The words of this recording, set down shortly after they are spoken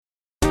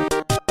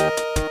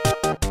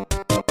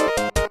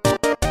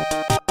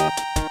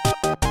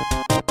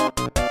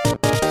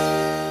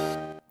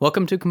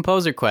Welcome to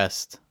Composer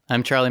Quest.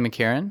 I'm Charlie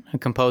McCarran, a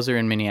composer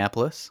in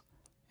Minneapolis,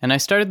 and I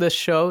started this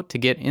show to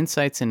get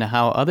insights into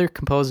how other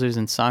composers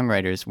and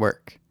songwriters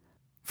work.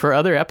 For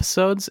other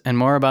episodes and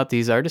more about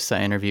these artists I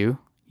interview,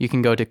 you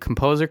can go to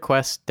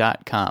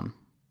composerquest.com.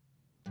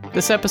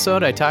 This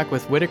episode, I talk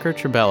with Whitaker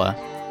Trebella,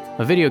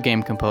 a video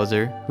game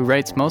composer who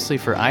writes mostly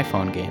for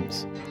iPhone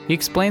games. He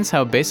explains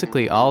how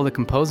basically all the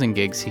composing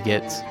gigs he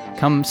gets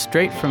come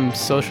straight from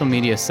social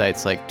media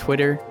sites like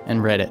Twitter and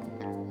Reddit.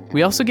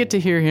 We also get to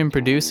hear him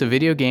produce a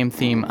video game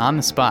theme on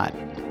the spot,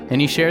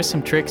 and he shares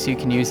some tricks you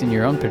can use in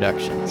your own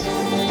productions.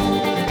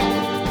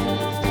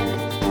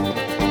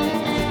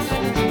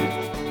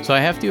 So I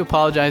have to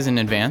apologize in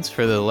advance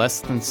for the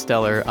less than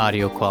stellar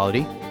audio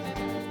quality.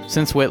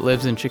 Since Whit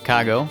lives in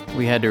Chicago,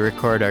 we had to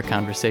record our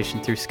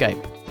conversation through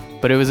Skype.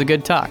 But it was a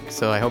good talk,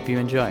 so I hope you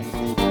enjoy.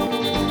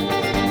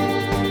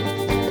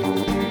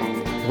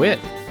 Whit,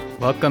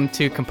 welcome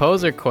to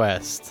Composer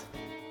Quest.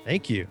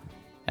 Thank you.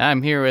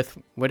 I'm here with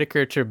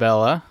Whitaker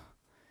Trebella.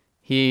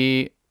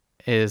 He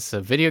is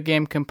a video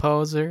game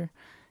composer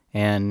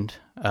and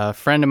a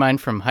friend of mine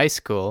from high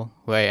school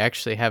who I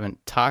actually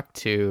haven't talked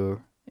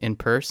to in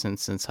person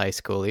since high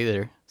school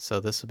either. So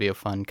this will be a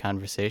fun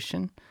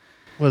conversation.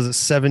 Was it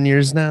 7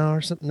 years now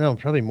or something? No,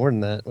 probably more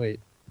than that.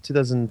 Wait,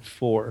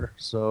 2004.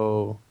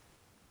 So,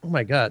 oh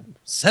my God,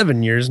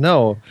 7 years?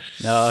 No,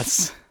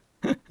 it's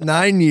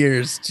 9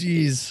 years.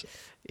 Jeez.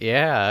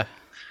 Yeah.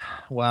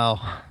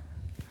 Wow.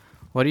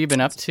 What have you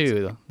been up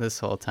to this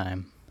whole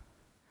time?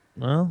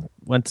 Well,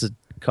 went to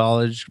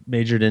college,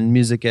 majored in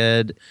music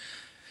ed.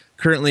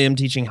 Currently, I'm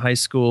teaching high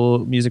school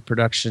music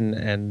production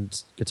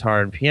and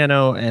guitar and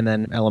piano, and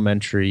then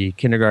elementary,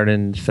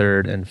 kindergarten,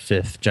 third, and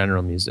fifth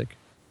general music.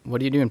 What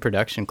do you do in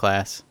production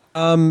class?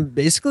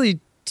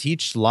 Basically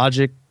teach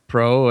Logic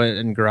Pro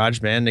and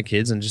GarageBand to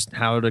kids and just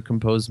how to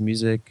compose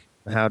music,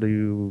 how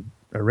to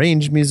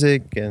arrange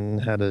music,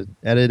 and how to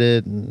edit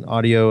it, and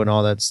audio and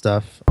all that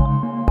stuff.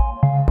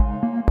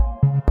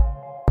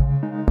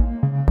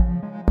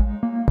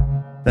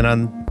 Then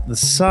on the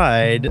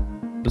side,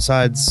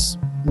 besides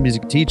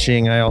music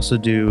teaching, I also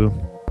do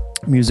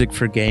music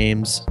for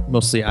games,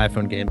 mostly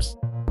iPhone games.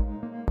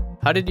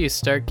 How did you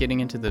start getting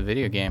into the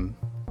video game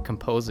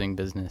composing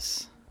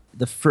business?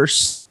 The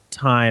first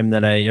time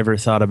that I ever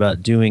thought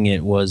about doing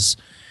it was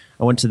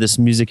I went to this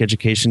music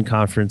education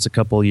conference a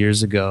couple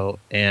years ago,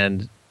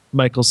 and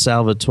Michael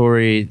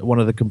Salvatore, one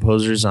of the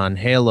composers on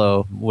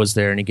Halo, was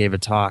there and he gave a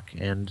talk.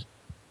 And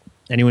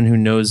anyone who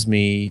knows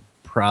me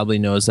probably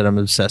knows that I'm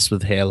obsessed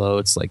with Halo.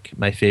 It's like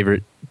my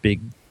favorite big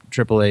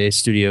AAA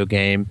studio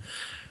game.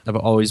 I've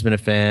always been a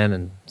fan,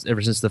 and ever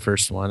since the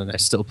first one, and I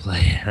still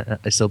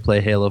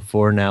play Halo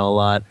 4 now a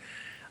lot.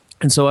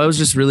 And so I was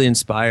just really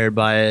inspired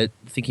by it,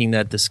 thinking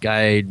that this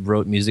guy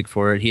wrote music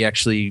for it. He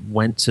actually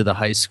went to the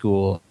high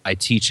school I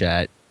teach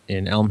at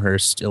in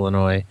Elmhurst,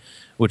 Illinois,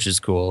 which is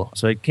cool.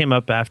 So I came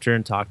up after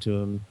and talked to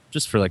him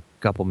just for like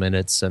a couple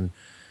minutes, and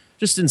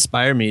just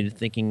inspired me to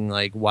thinking,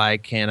 like, why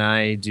can't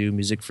I do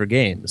music for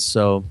games?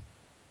 So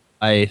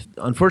I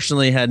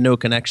unfortunately had no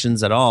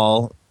connections at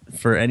all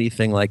for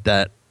anything like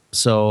that.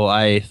 So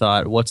I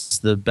thought, what's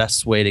the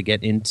best way to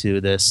get into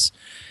this?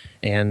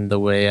 And the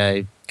way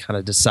I kind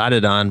of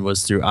decided on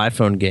was through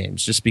iPhone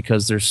games, just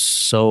because there's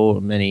so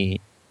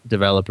many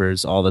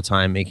developers all the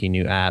time making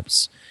new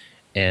apps,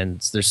 and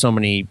there's so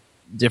many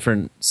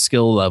different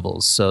skill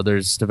levels. So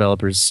there's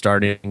developers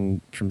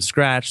starting from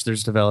scratch,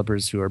 there's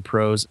developers who are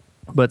pros.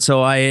 But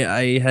so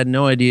I had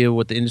no idea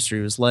what the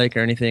industry was like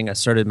or anything. I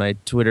started my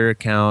Twitter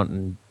account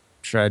and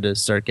tried to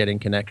start getting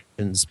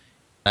connections.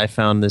 I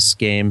found this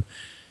game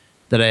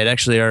that I had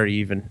actually already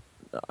even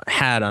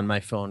had on my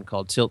phone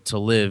called Tilt to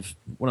Live,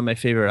 one of my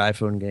favorite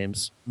iPhone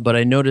games. But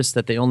I noticed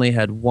that they only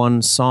had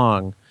one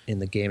song in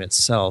the game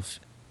itself.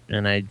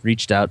 And I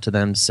reached out to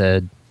them,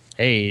 said,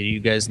 hey, do you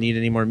guys need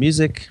any more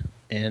music?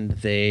 And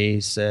they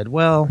said,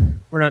 well,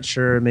 we're not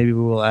sure. Maybe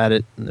we will add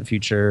it in the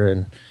future.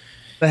 And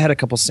I had a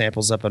couple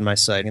samples up on my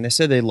site, and they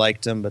said they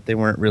liked them, but they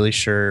weren't really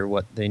sure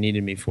what they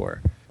needed me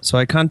for. So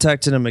I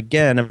contacted them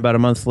again about a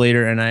month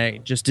later, and I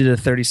just did a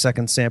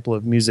 30-second sample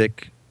of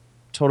music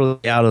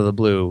totally out of the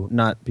blue,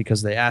 not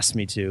because they asked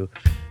me to.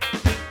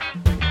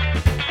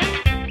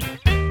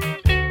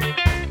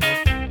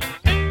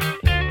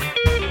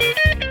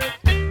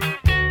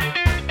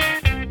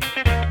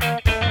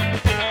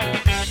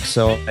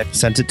 So I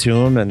sent it to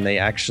them, and they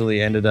actually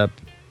ended up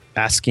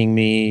asking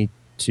me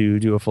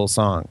to do a full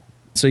song.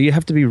 So you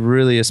have to be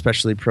really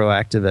especially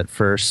proactive at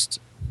first,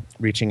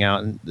 reaching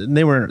out. And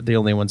they weren't the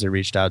only ones I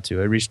reached out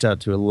to. I reached out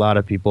to a lot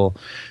of people,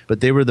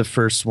 but they were the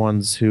first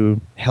ones who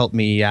helped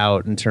me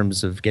out in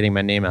terms of getting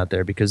my name out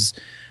there, because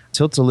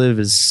Tilt to Live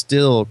is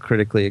still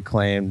critically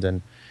acclaimed,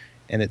 and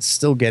it's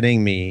still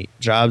getting me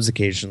jobs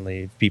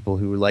occasionally, people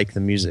who like the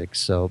music.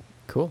 So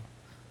cool.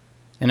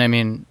 And I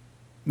mean,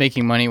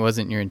 making money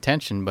wasn't your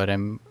intention, but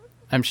I'm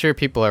sure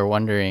people are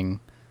wondering,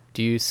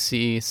 do you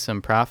see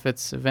some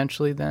profits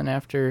eventually then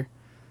after,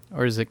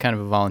 or is it kind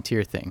of a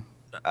volunteer thing?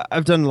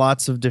 I've done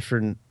lots of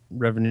different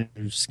revenue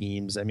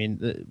schemes. I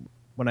mean,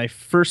 when I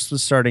first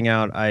was starting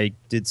out, I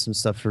did some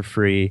stuff for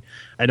free.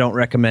 I don't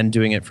recommend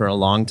doing it for a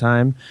long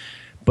time.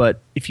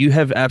 But if you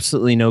have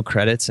absolutely no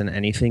credits in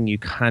anything, you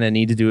kind of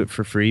need to do it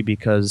for free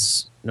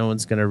because no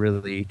one's going to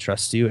really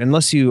trust you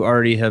unless you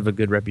already have a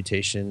good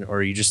reputation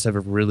or you just have a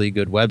really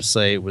good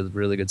website with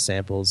really good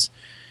samples.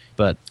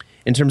 But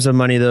in terms of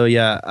money, though,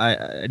 yeah,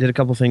 I did a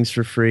couple things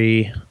for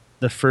free.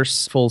 The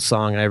first full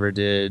song I ever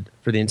did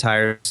for the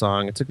entire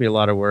song, it took me a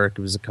lot of work.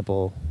 It was a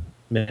couple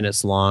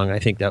minutes long. I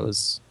think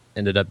that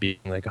ended up being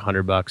like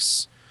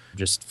 $100,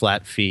 just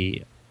flat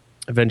fee.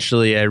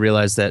 Eventually, I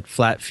realized that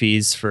flat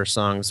fees for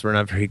songs were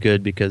not very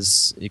good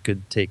because it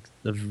could take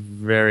a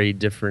very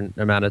different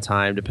amount of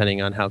time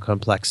depending on how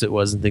complex it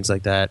was and things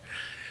like that.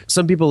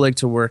 Some people like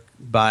to work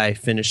by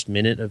finished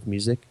minute of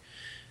music,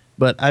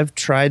 but I've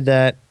tried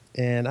that,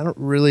 and I don't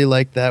really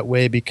like that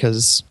way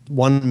because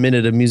 1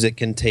 minute of music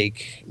can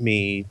take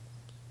me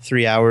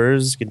 3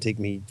 hours, can take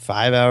me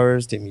 5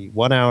 hours, take me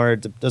 1 hour.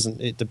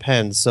 It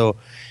depends. So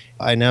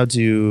I now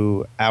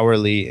do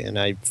hourly, and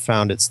I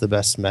found it's the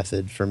best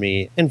method for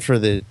me and for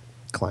the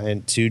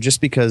client too,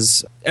 just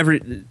because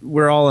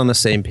we're all on the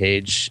same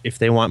page. If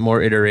they want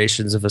more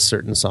iterations of a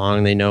certain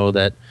song, they know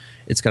that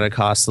it's going to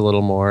cost a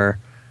little more.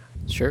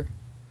 Sure.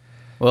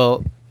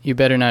 Well, you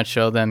better not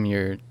show them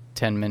your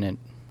 10-minute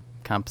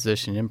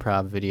composition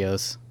improv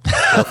videos.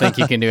 They'll think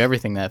you can do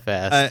everything that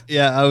fast.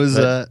 I was.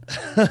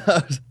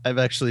 I've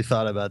actually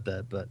thought about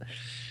that, but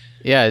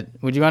yeah.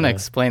 Would you want to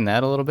explain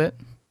that a little bit?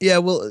 Yeah.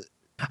 Well,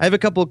 I have a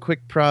couple of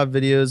quick prov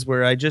videos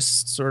where I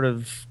just sort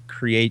of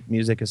create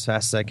music as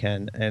fast as I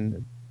can,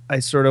 and I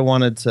sort of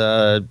wanted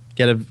to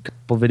get a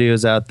couple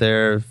videos out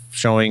there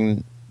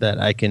showing that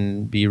I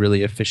can be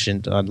really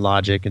efficient on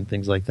Logic and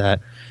things like that.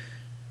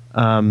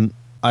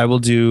 I will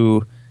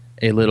do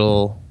a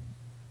little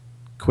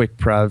quick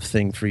prov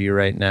thing for you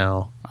right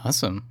now.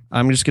 Awesome.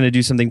 I'm just going to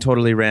do something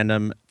totally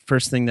random.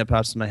 First thing that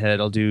pops in my head,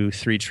 I'll do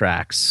 3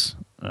 tracks.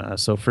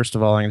 So first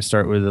of all, I'm going to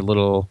start with a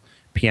little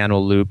piano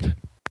loop.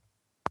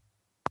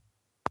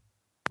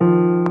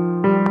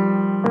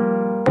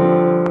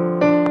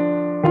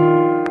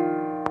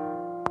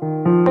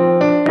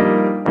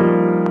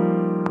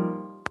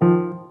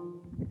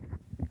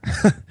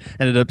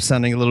 Ended up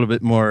sounding a little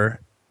bit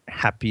more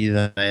happy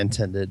than I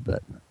intended,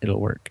 but it'll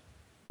work.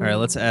 All right,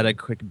 let's add a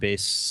quick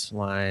bass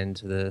line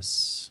to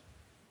this.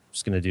 I'm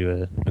just going to do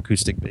an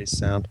acoustic bass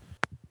sound.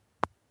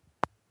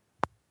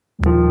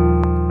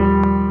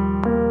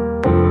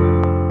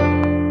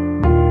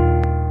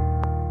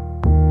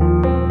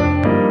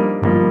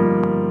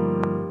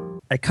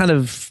 I kind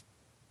of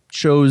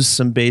chose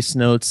some bass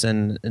notes,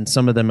 and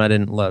some of them I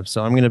didn't love,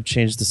 so I'm going to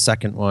change the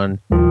second one.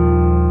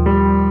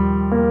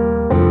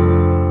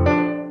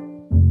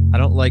 I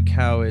don't like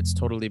how it's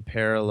totally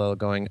parallel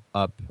going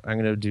up. I'm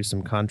going to do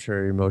some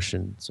contrary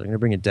motion, so I'm going to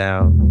bring it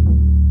down.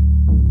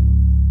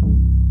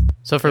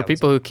 So for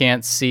people who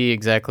can't see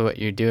exactly what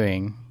you're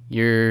doing,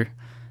 you're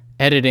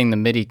editing the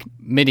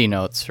MIDI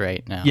notes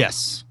right now.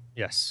 Yes.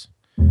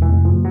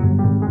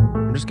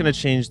 I'm just going to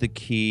change the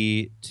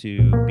key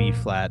to B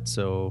flat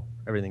so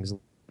everything's a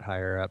little bit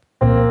higher up.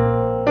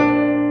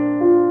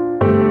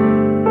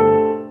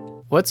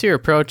 What's your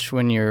approach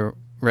when you're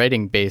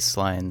writing bass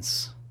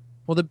lines?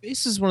 Well, the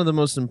bass is one of the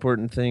most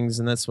important things,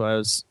 and that's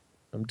why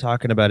I'm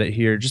talking about it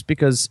here, just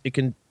because it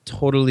can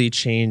totally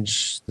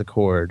change the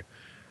chord.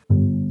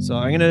 So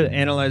I'm going to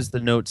analyze the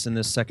notes in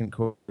this second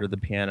chord of the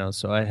piano.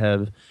 So I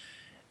have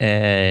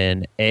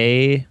an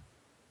A,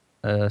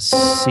 a C,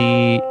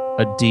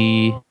 a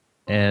D,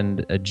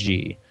 and a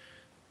G.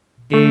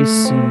 A,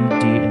 C, D,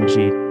 and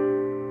G.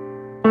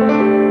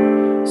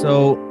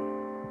 So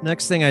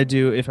next thing I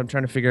do, if I'm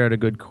trying to figure out a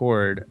good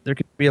chord, there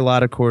could be a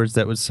lot of chords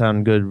that would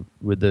sound good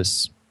with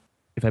this.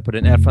 If I put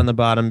an F on the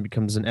bottom, it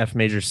becomes an F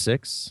major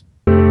 6.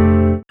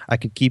 I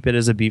could keep it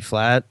as a B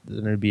flat,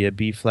 then it would be a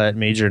B flat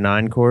major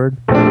 9 chord.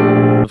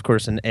 Of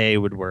course, an A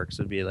would work,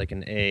 so it would be like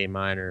an A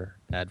minor,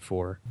 add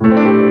 4.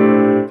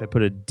 If I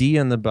put a D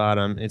on the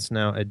bottom, it's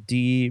now a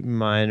D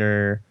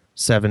minor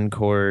 7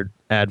 chord,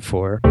 add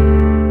 4.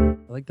 I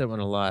like that one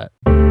a lot.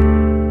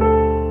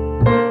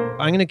 I'm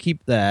going to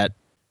keep that,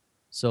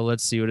 so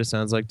let's see what it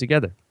sounds like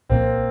together.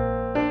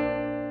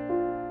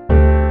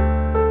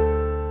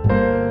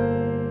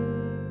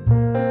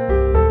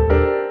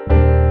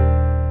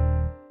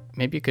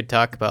 Maybe you could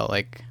talk about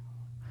like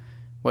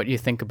what you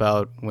think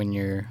about when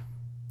you're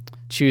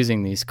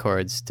choosing these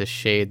chords to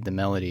shade the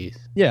melodies.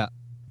 Yeah.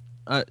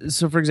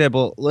 So, for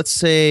example, let's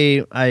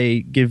say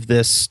I give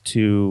this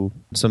to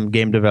some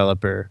game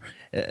developer.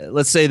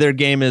 Let's say their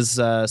game is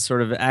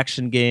sort of an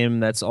action game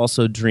that's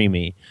also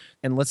dreamy.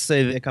 And let's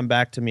say they come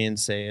back to me and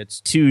say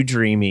it's too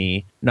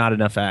dreamy, not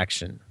enough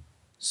action.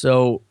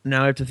 So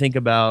now I have to think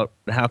about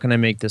how can I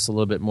make this a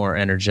little bit more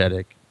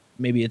energetic.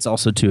 Maybe it's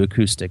also too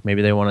acoustic.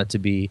 Maybe they want it to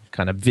be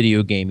kind of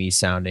video gamey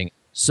sounding.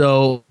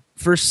 So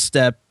first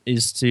step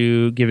is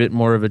to give it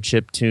more of a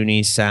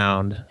chiptune-y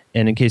sound.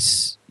 And in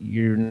case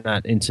you're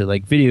not into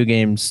like video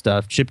game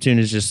stuff, chiptune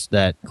is just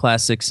that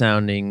classic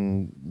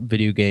sounding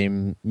video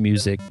game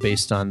music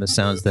based on the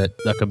sounds that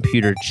a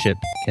computer chip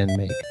can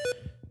make.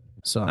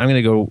 So I'm going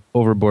to go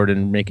overboard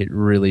and make it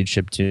really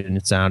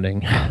chiptune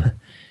sounding.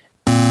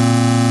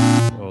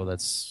 Oh,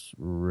 that's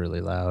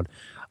really loud.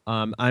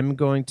 I'm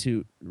going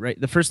to,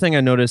 the first thing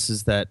I notice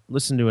is that,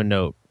 listen to a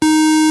note.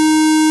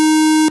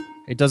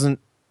 It doesn't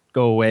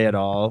go away at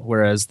all,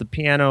 whereas the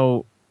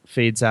piano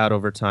fades out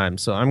over time.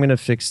 So I'm going to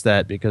fix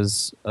that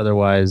because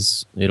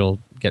otherwise it'll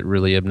get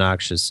really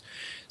obnoxious.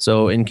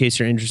 So in case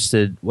you're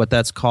interested, what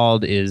that's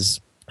called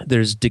is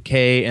there's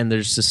decay and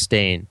there's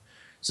sustain.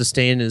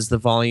 Sustain is the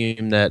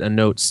volume that a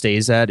note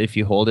stays at if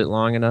you hold it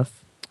long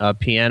enough.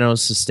 Piano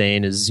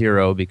sustain is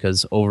 0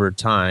 because over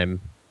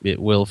time it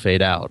will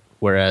fade out.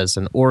 Whereas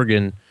an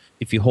organ,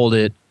 if you hold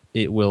it,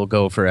 it will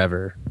go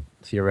forever,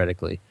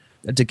 theoretically.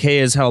 A decay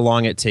is how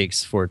long it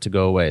takes for it to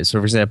go away. So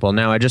for example,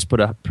 now I just put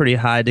a pretty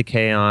high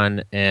decay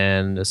on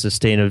and a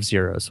sustain of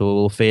 0. So it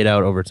will fade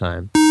out over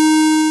time.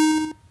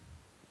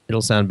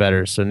 It'll sound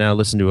better. So now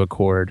listen to a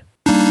chord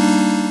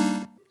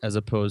as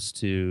opposed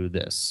to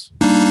this.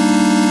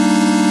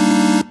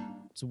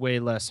 It's way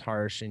less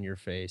harsh in your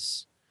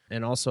face.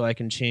 And also I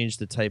can change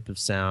the type of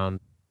sound.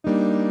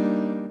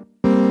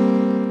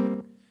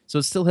 So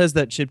it still has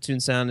that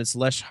chiptune sound. It's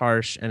less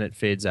harsh and it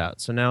fades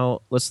out. So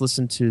now let's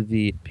listen to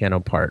the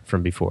piano part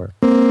from before.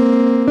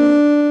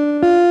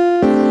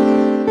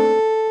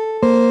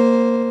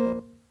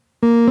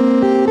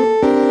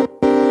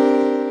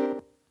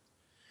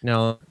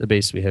 Now the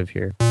bass we have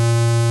here.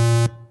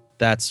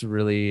 That's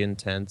really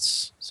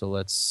intense. So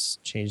let's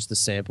change the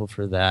sample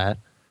for that.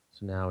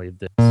 So now we have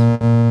this.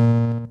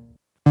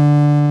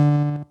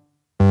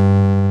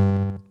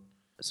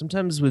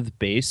 Sometimes with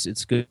bass,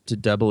 it's good to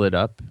double it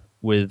up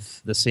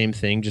with the same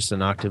thing, just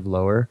an octave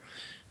lower.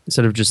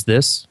 Instead of just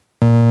this,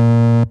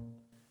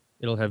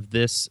 it'll have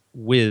this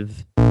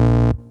with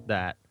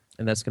that.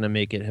 And that's going to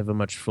make it have a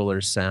much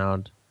fuller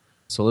sound.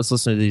 So let's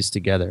listen to these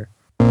together.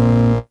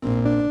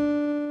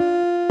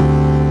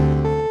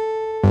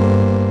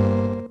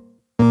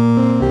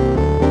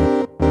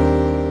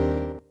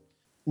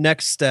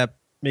 Next step,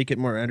 make it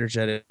more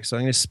energetic. So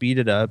I'm going to speed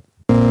it up.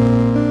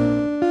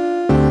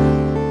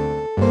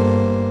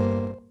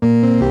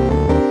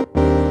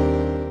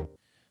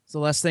 So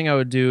the last thing I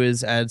would do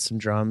is add some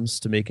drums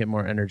to make it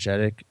more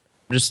energetic.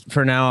 Just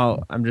for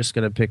now, I'm just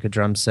going to pick a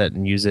drum set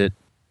and use it.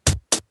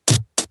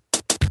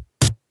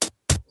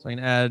 So I can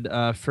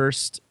add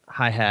first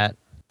hi-hat.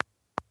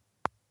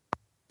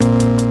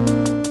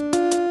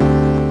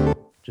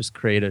 Just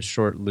create a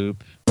short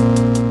loop.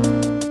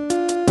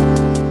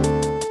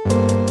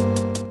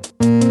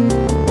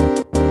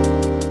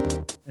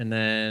 And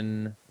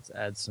then let's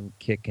add some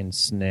kick and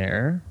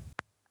snare.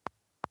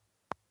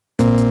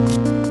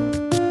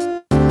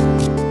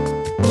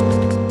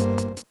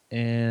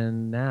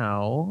 And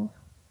now,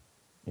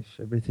 if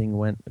everything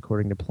went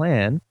according to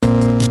plan,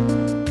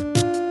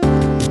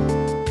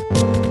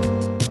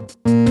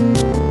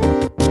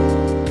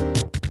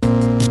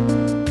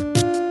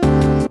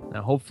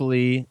 now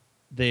hopefully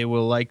they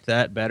will like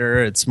that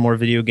better. It's more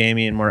video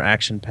gamey and more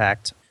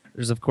action-packed.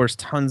 There's, of course,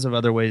 tons of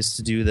other ways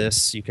to do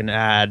this. You can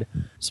add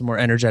some more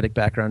energetic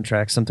background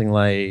tracks, something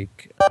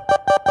like...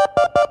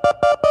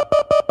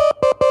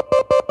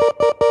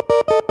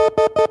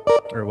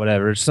 or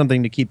whatever,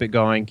 something to keep it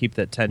going, keep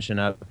that tension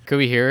up. Could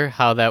we hear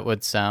how that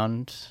would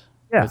sound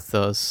with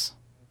those?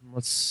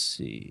 Let's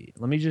see.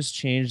 Let me just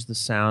change the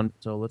sound.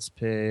 So let's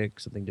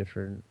pick something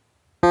different.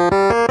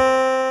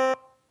 I'm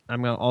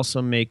going to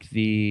also make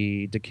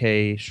the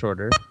decay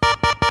shorter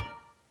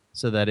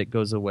so that it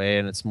goes away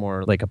and it's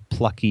more like a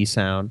plucky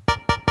sound.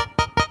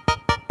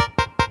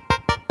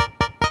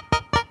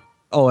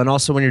 Oh, and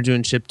also when you're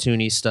doing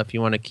chiptune-y stuff,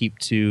 you want to keep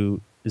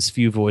to as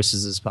few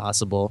voices as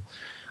possible.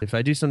 If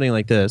I do something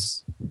like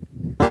this,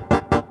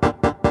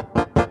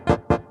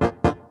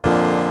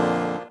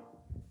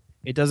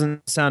 it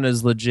doesn't sound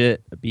as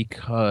legit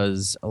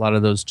because a lot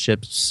of those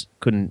chips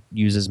couldn't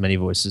use as many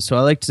voices. So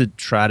I like to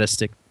try to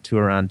stick to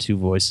around 2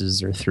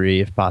 voices or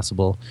 3 if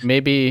possible.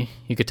 Maybe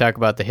you could talk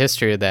about the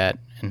history of that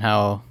and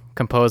how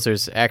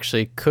composers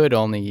actually could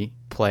only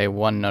play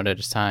one note at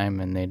a time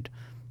and they'd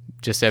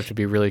just have to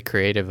be really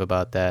creative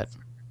about that.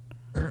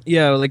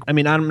 Yeah,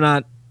 I'm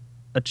not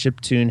a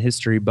chiptune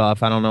history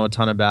buff. I don't know a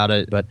ton about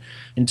it, but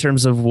in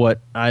terms of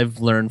what I've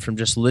learned from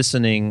just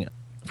listening,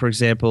 for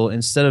example,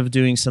 instead of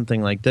doing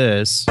something like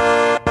this,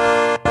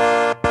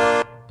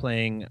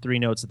 playing 3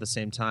 notes at the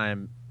same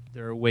time,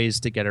 there are ways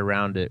to get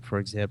around it. For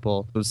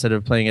example, instead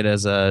of playing it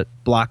as a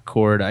block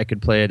chord, I could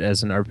play it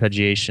as an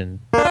arpeggiation.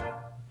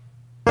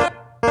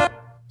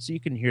 So you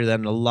can hear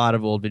that in a lot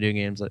of old video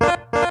games.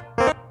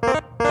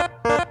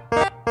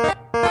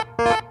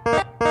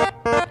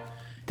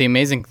 The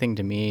amazing thing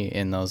to me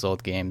in those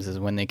old games is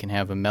when they can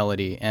have a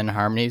melody and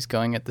harmonies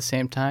going at the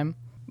same time,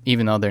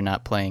 even though they're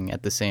not playing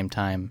at the same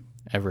time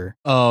ever.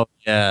 Oh,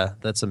 yeah,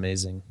 that's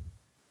amazing.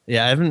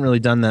 Yeah, I haven't really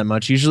done that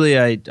much. Usually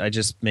I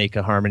just make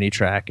a harmony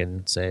track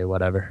and say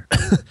whatever.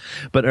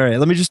 But all right,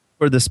 let me just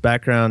record this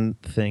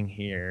background thing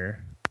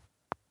here.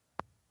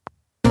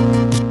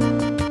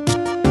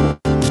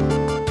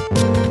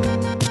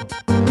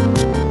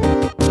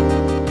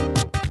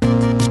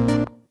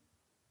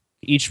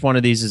 each one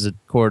of these is a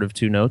chord of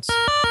 2 notes.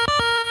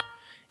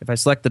 If I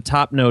select the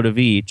top note of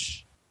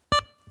each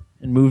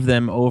and move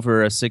them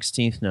over a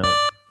 16th note,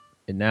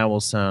 it now will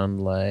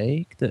sound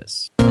like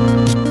this.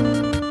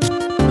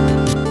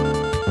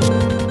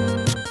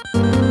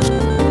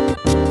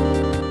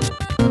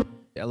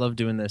 I love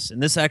doing this.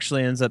 And this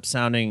actually ends up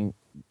sounding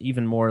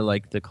even more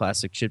like the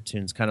classic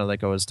chiptunes, kind of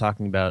like I was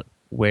talking about,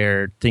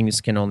 where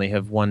things can only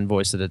have one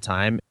voice at a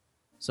time.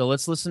 So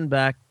let's listen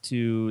back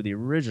to the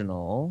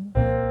original.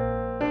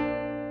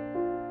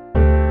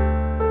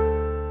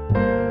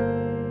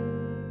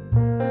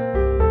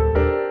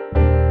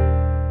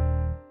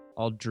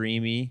 All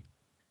dreamy.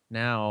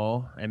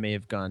 Now I may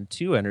have gone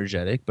too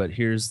energetic, but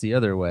here's the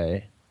other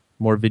way.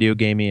 More video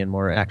gamey and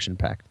more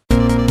action-packed.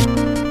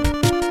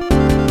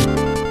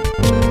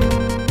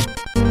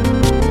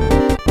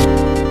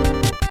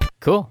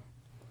 Cool.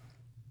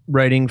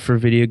 Writing for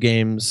video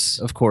games,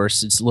 of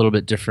course, it's a little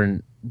bit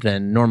different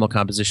than normal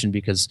composition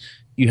because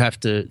you have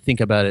to think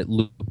about it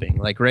looping.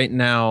 Like right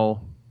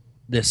now,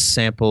 this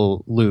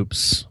sample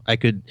loops.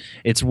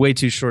 It's way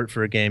too short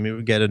for a game. It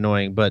would get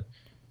annoying, but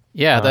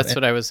yeah, that's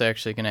what I was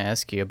actually going to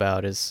ask you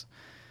about is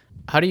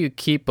how do you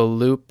keep a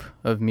loop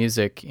of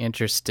music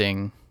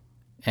interesting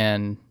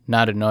and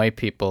not annoy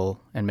people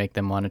and make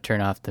them want to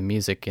turn off the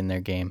music in their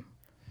game?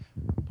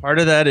 Part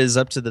of that is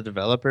up to the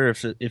developer.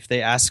 If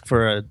they ask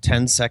for a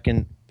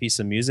 10-second piece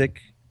of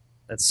music,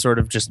 that's sort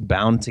of just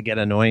bound to get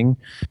annoying.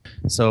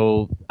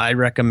 So I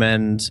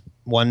recommend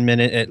 1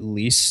 minute at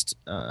least,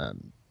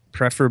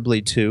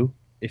 preferably 2,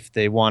 if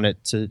they want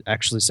it to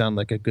actually sound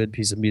like a good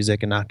piece of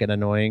music and not get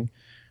annoying.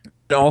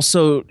 And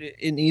also,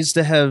 it needs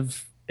to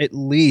have at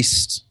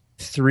least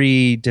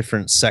 3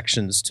 different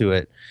sections to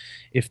it.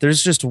 If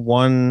there's just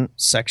one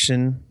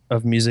section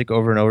of music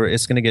over and over,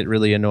 it's going to get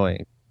really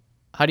annoying.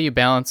 How do you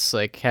balance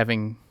like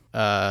having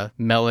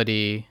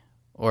melody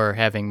or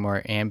having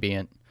more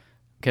ambient?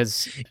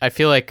 Because I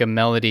feel like a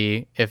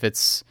melody, if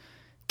it's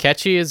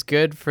catchy, is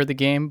good for the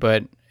game,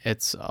 but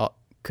it's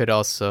could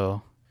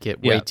also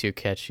get way too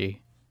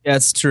catchy. Yeah,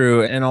 it's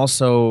true. And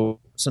also,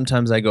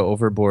 sometimes I go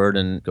overboard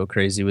and go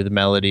crazy with the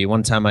melody.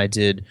 One time I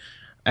did,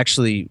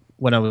 actually,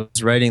 when I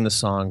was writing the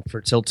song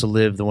for Tilt to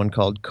Live, the one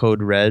called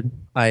Code Red,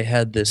 I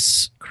had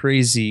this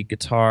crazy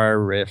guitar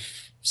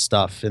riff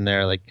stuff in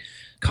there, like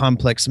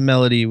complex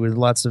melody with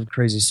lots of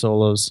crazy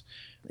solos.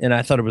 And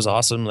I thought it was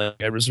awesome.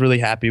 Like, I was really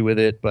happy with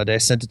it, but I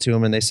sent it to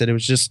them and they said it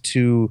was just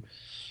too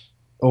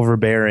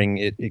overbearing.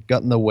 It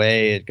got in the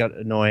way. It got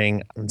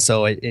annoying. And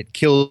so it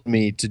killed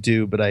me to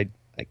do, but I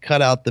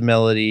cut out the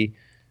melody,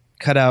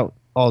 cut out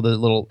all the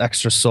little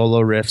extra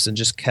solo riffs and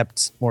just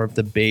kept more of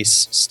the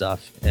bass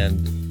stuff. And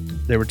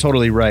they were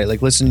totally right.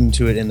 Like listening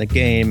to it in the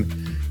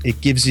game,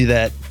 it gives you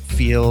that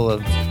feel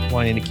of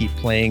wanting to keep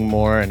playing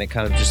more, and it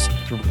kind of just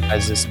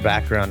provides this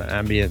background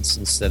ambience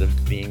instead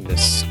of being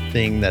this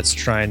thing that's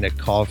trying to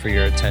call for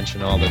your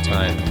attention all the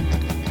time.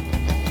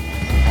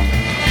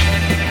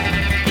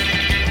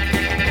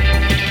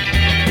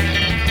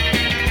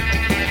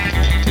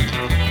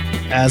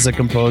 As a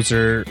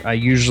composer, I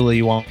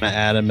usually want to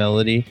add a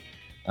melody,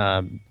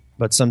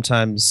 but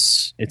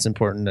sometimes it's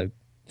important to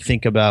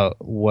think about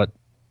what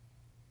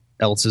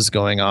else is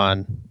going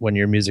on when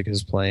your music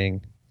is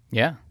playing.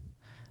 Yeah.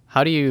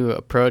 How do you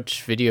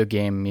approach video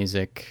game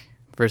music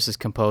versus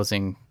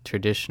composing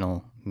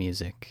traditional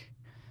music?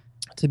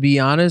 To be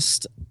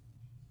honest,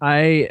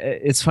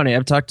 it's funny.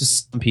 I've talked to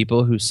some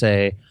people who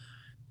say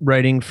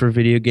writing for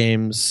video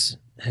games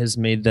has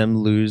made them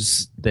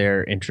lose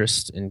their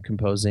interest in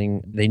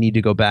composing. They need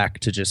to go back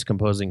to just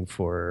composing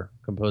for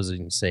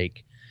composing's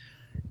sake.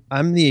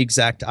 I'm the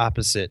exact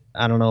opposite.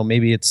 I don't know,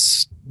 maybe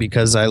it's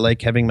because I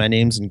like having my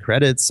names in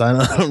credits. I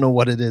don't know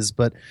what it is,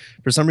 but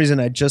for some reason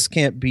I just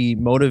can't be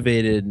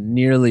motivated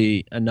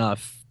nearly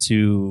enough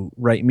to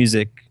write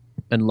music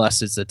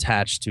unless it's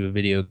attached to a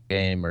video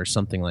game or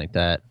something like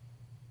that.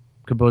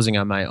 Composing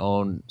on my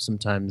own,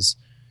 sometimes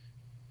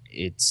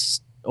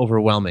it's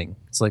overwhelming.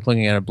 It's like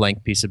looking at a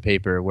blank piece of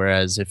paper,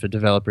 whereas if a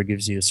developer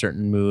gives you a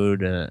certain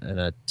mood and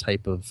a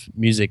type of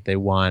music they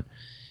want,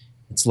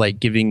 it's like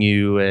giving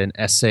you an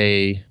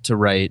essay to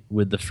write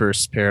with the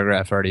first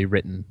paragraph already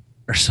written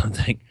or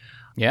something.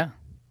 Yeah.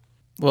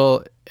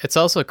 Well, it's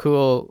also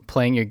cool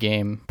playing your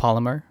game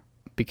Polymer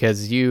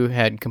because you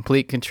had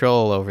complete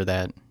control over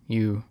that.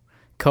 You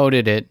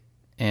coded it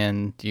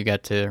and you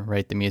got to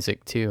write the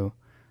music too.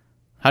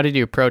 How did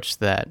you approach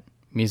that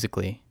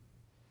musically?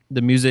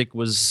 The music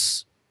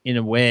was, in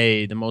a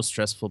way, the most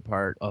stressful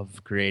part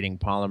of creating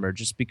Polymer,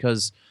 just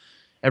because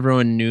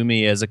everyone knew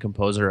me as a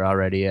composer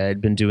already. I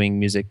had been doing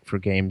music for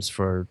games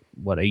for,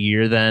 a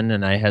year then,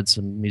 and I had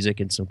some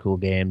music in some cool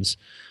games.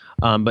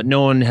 But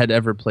no one had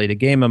ever played a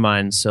game of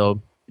mine,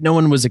 so no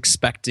one was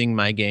expecting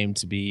my game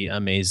to be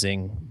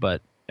amazing,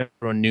 but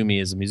everyone knew me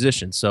as a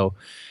musician. So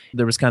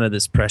there was kind of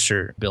this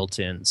pressure built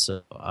in.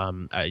 So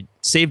I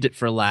saved it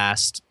for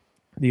last.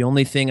 The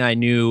only thing I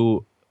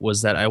knew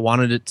was that I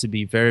wanted it to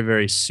be very,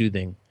 very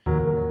soothing.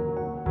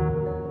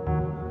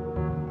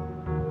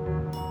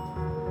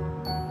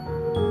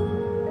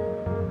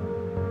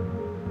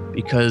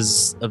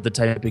 because of the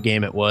type of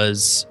game it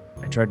was,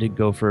 I tried to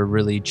go for a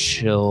really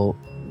chill,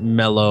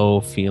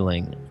 mellow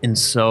feeling. And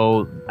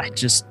so I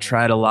just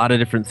tried a lot of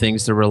different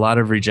things. There were a lot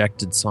of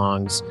rejected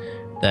songs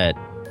that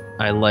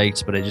I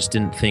liked, but I just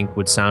didn't think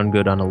would sound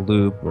good on a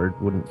loop or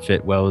wouldn't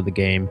fit well with the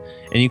game.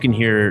 And you can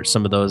hear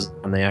some of those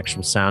on the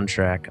actual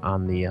soundtrack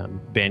on the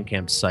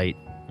Bandcamp site.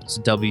 It's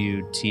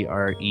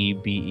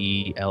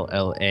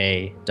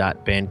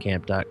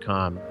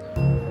WTREBELLA.bandcamp.com.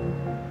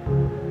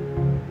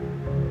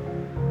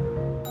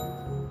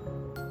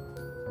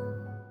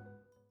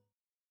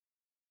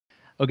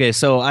 Okay,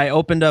 so I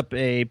opened up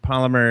a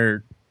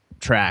Polymer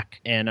track,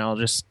 and I'll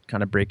just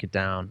kind of break it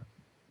down.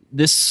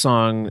 This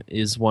song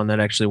is one that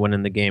actually went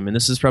in the game, and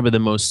this is probably the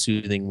most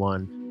soothing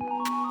one.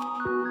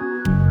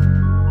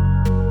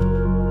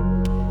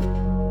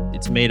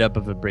 It's made up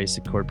of a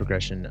basic chord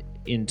progression.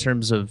 In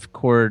terms of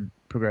chord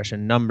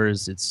progression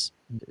numbers,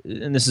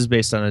 and this is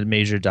based on a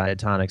major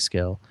diatonic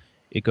scale.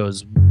 It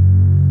goes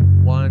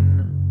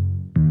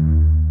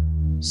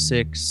 1,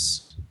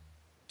 6,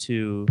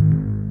 2,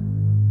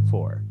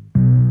 4.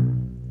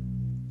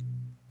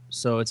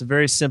 So it's a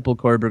very simple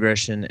chord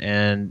progression,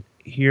 and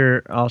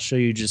here I'll show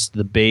you just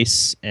the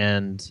bass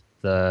and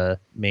the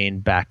main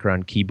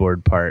background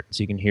keyboard part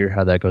so you can hear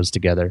how that goes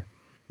together.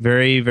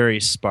 Very, very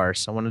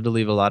sparse. I wanted to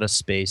leave a lot of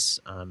space,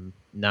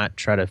 not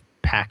try to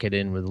pack it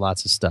in with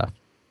lots of stuff.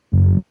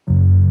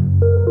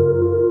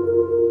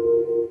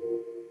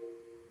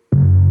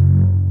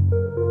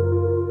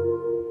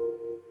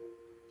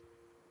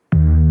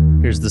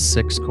 Here's the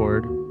 6th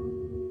chord.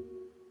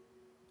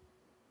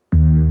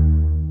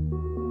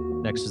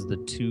 Next is the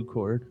 2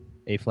 chord,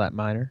 A flat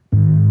minor.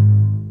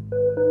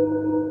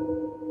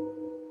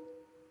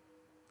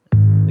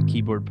 The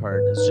keyboard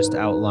part is just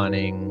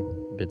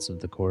outlining bits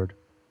of the chord.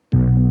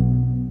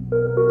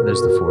 And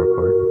there's the 4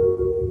 chord.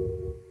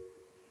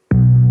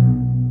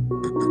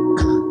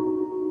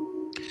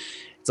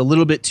 It's a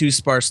little bit too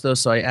sparse though,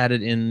 so I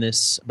added in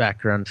this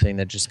background thing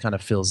that just kind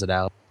of fills it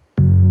out.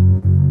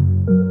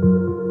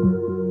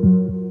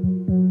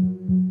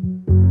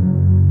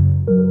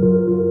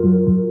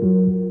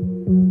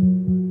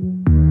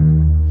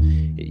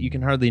 You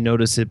can hardly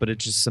notice it, but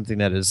it's just something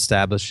that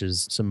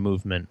establishes some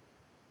movement.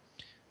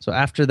 So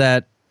after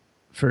that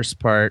first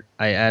part,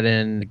 I add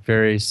in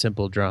very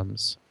simple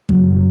drums.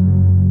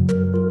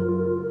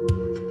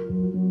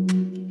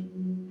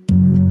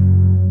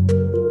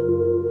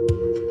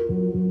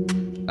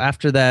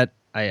 After that,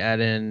 I add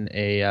in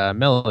a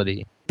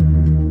melody.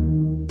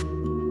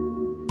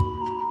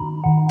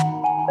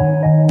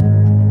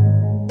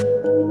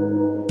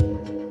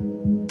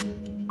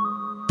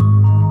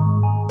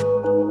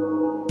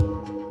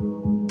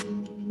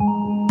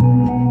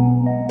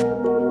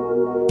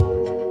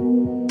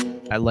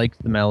 I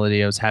liked the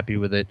melody. I was happy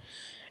with it.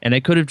 And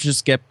I could have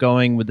just kept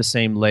going with the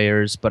same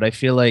layers, but I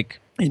feel like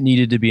it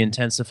needed to be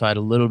intensified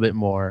a little bit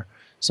more.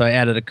 So I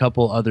added a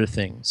couple other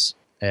things.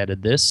 I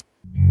added this,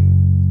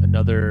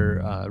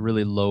 another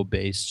really low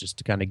bass just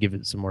to kind of give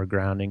it some more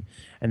grounding.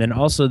 And then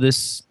also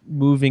this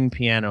moving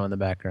piano in the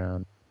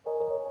background.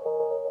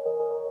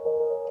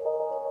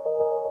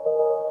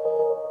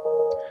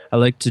 I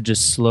like to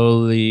just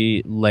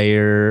slowly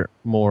layer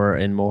more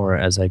and more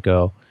as I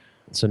go.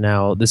 So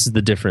now this is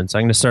the difference.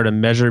 I'm going to start a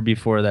measure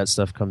before that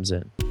stuff comes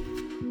in.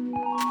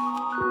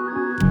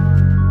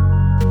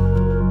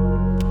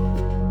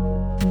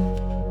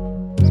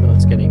 So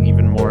it's getting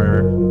even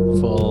more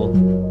full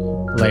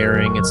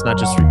layering. It's not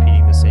just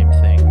repeating the same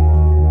thing.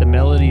 The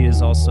melody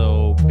is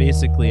also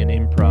basically an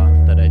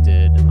improv that I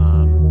did.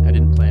 I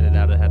didn't plan it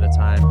out ahead of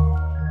time.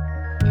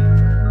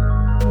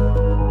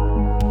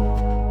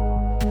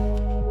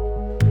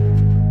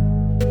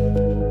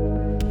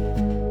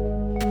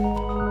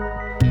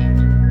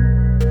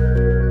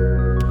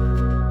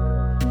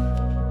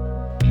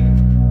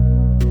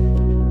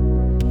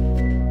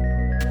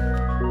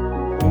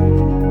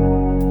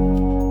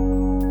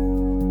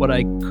 What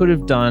I could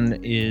have done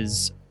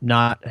is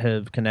not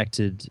have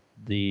connected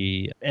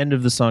the end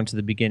of the song to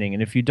the beginning.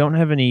 And if you don't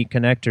have any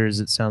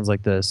connectors, it sounds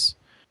like this.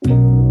 It's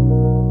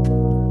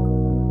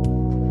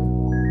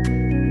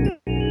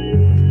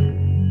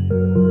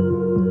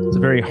a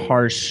very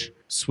harsh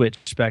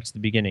switch back to the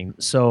beginning.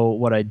 So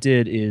what I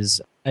did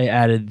is I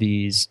added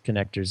these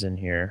connectors in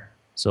here.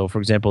 So for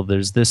example,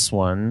 there's this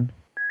one.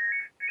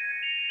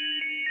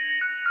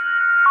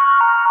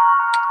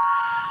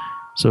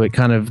 So it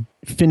kind of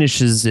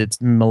finishes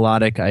its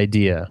melodic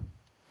idea.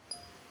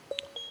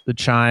 The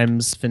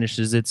chimes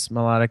finishes its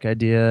melodic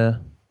idea.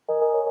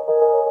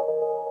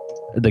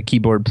 The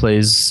keyboard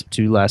plays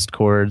 2 last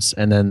chords,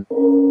 and then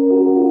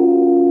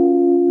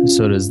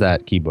so does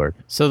that keyboard.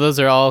 So those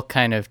are all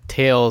kind of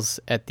tails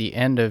at the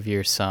end of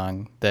your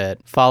song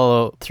that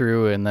follow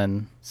through and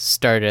then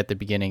start at the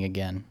beginning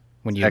again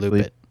when you loop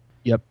it.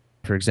 Yep.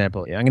 For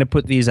example, I'm going to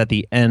put these at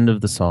the end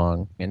of the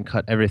song and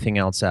cut everything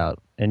else out.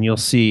 And you'll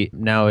see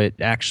now it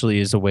actually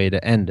is a way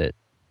to end it.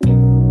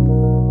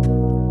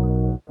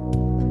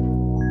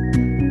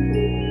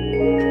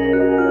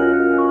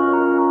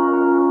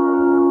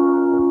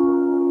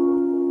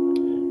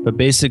 But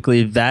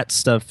basically, that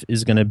stuff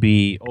is going to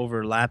be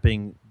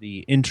overlapping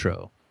the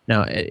intro.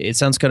 Now, it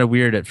sounds kind of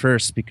weird at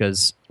first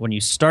because when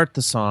you start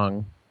the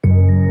song,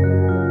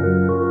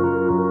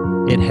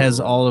 it has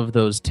all of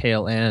those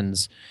tail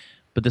ends,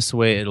 but this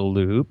way it'll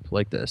loop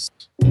like this.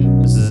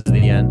 This is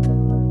the end.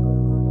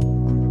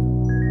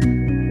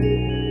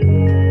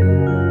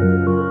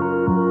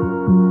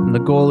 And the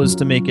goal is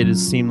to make it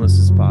as seamless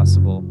as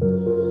possible.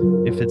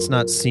 If it's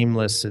not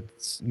seamless, it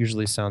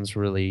usually sounds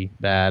really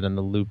bad and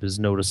the loop is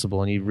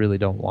noticeable, and you really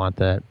don't want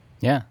that.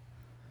 Yeah.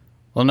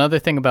 Well, another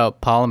thing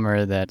about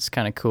Polymer that's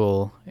kind of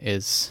cool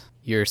is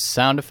your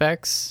sound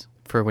effects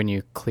for when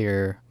you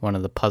clear one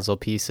of the puzzle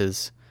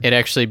pieces. It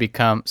actually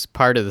becomes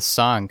part of the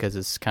song because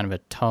it's kind of a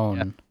tone.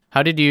 Yeah.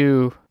 How did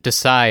you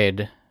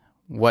decide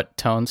what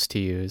tones to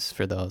use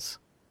for those?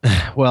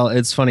 Well,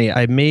 it's funny.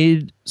 I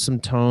made some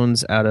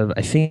tones out of,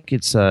 I think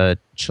it's a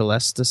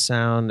Celesta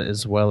sound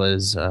as well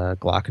as a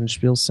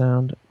Glockenspiel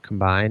sound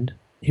combined.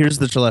 Here's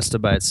the Celesta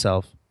by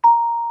itself.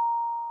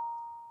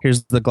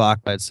 Here's the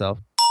Glock by itself.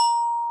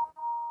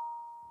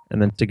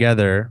 And then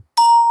together.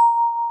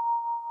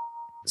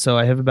 So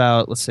I have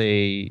about, let's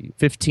say,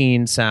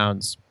 15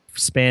 sounds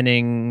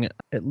spanning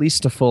at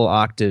least a full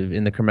octave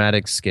in the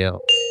chromatic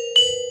scale.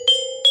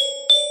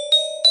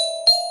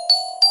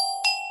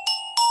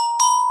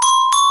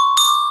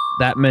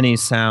 That many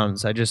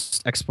sounds. I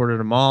just exported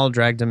them all,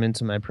 dragged them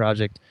into my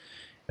project.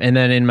 And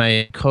then in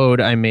my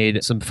code, I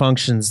made some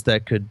functions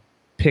that could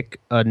pick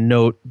a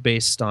note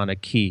based on a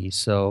key.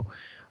 So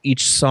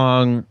each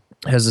song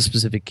has a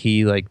specific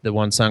key. Like the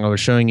one song I was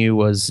showing you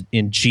was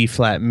in G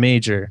flat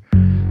major.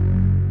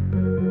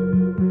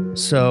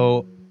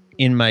 So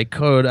in my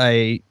code,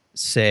 I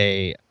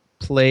say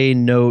play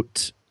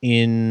note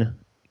in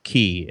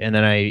key, and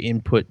then I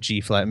input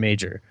G flat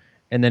major.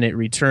 And then it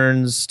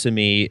returns to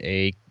me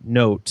a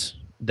note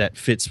that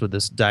fits with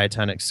this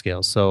diatonic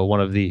scale. So one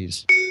of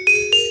these.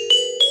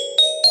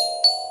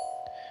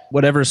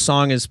 Whatever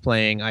song is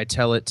playing, I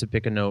tell it to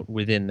pick a note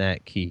within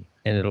that key,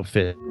 and it'll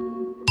fit.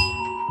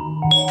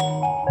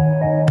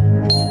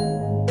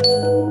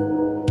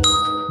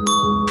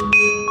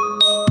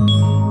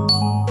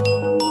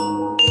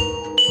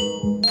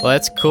 Well,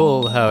 that's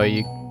cool how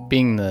you,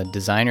 being the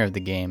designer of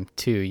the game,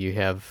 too, you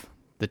have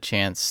the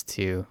chance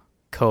to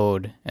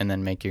code and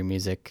then make your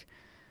music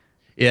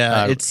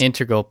it's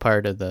integral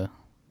part of the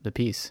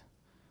piece.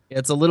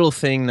 It's a little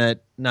thing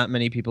that not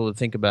many people would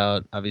think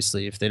about,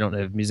 obviously, if they don't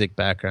have music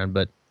background,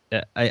 but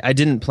I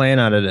didn't plan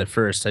on it at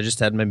first. I just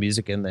had my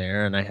music in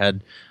there, and I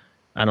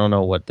don't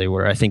know what they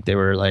were. I think they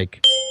were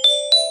like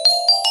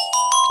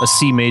a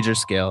C major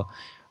scale.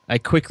 I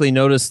quickly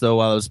noticed, though,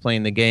 while I was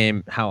playing the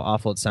game, how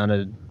awful it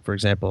sounded, for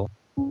example.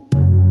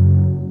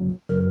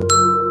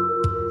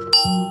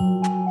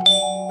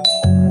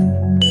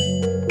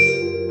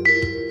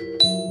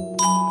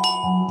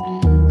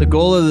 The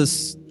goal of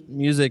this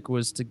music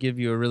was to give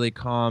you a really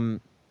calm,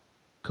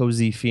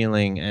 cozy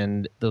feeling,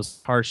 and those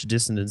harsh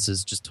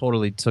dissonances just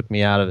totally took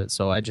me out of it,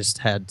 so I just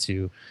had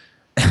to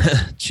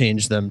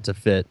change them to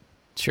fit.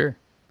 Sure.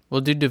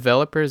 Well, do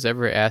developers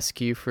ever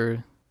ask you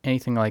for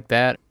anything like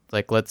that?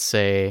 Like, let's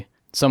say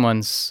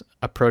someone's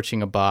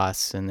approaching a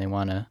boss and they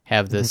want to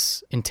have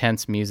this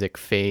intense music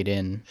fade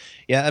in.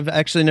 Yeah, I've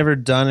actually never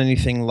done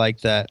anything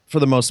like that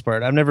for the most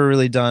part. I've never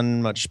really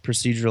done much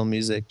procedural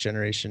music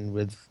generation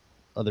with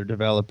other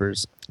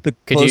developers.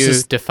 Could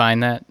you define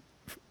that?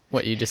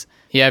 What you just...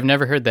 Yeah, I've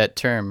never heard that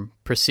term.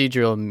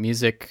 Procedural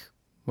music,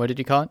 what did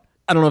you call it?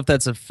 I don't know if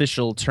that's an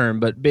official term,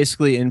 but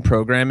basically in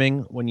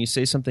programming, when you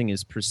say something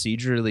is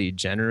procedurally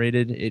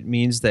generated, it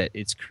means that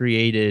it's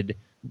created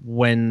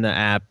when the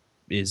app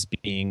is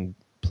being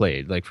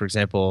played. Like, for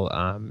example,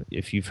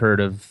 if you've heard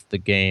of the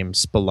game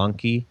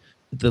Spelunky,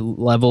 the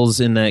levels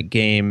in that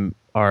game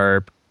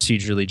are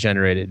procedurally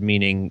generated,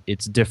 meaning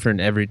it's different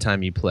every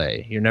time you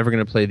play. You're never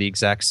going to play the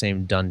exact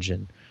same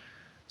dungeon.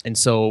 And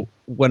so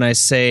when I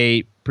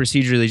say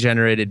procedurally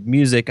generated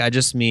music, I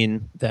just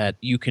mean that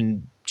you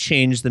can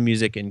change the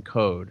music in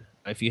code.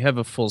 If you have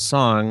a full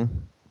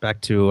song,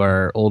 back to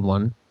our old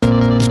one,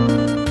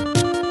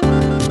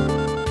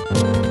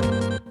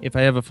 if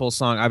I have a full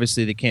song,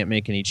 obviously they can't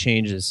make any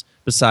changes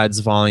besides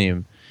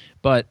volume.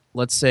 But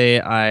let's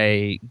say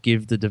I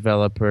give the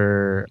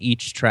developer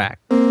each track.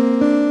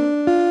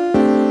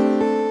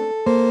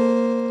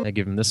 I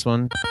give them this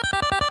one,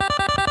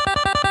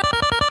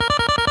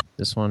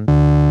 this one,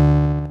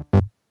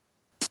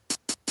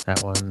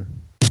 that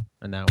one,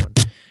 and that one.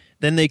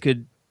 Then they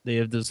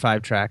have those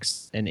 5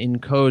 tracks, and in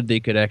code they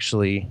could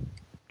actually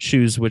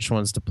choose which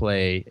ones to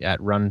play at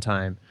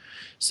runtime.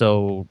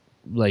 So,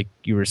 like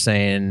you were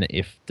saying,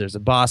 if there's a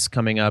boss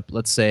coming up,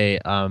 let's say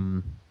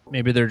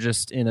maybe they're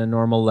just in a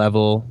normal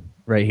level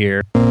right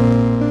here.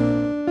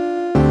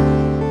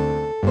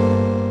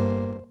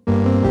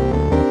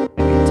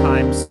 Maybe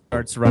time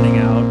starts running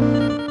out.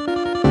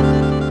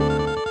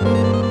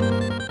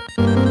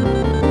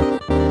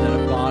 And then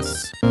a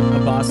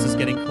boss is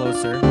getting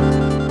closer.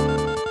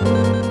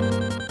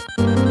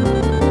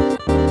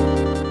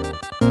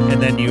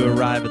 And then you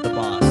arrive at the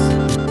boss.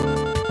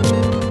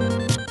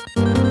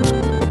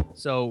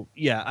 So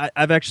yeah,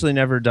 I've actually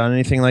never done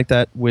anything like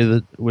that with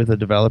a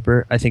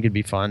developer. I think it'd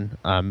be fun.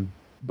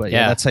 But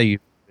yeah, that's how you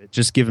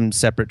just give them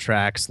separate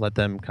tracks, let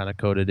them kind of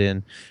code it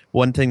in.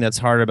 One thing that's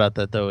hard about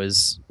that though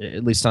is,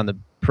 at least on the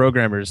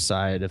programmer's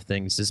side of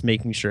things, is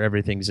making sure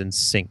everything's in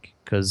sync,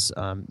 because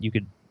you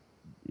could,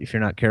 if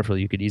you're not careful,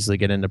 you could easily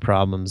get into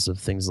problems of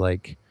things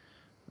like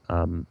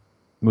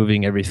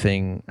moving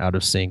everything out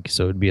of sync.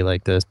 So it'd be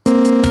like this.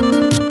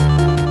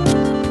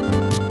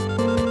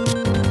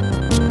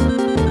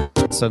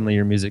 Suddenly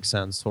your music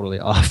sounds totally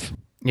off.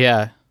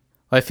 Yeah.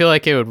 Well, I feel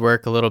like it would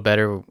work a little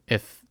better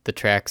if the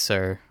tracks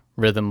are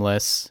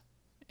rhythmless,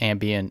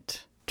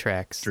 ambient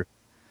tracks. True.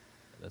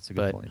 That's a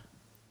good point.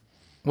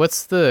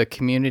 What's the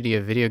community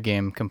of video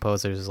game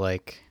composers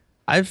like?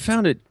 I've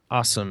found it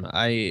awesome.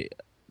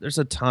 There's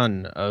a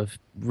ton of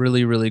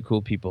really, really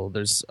cool people.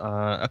 There's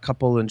a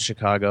couple in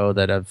Chicago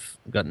that I've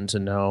gotten to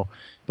know,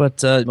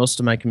 but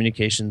most of my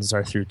communications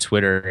are through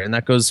Twitter, and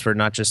that goes for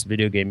not just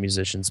video game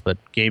musicians, but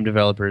game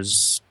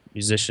developers,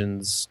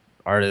 musicians,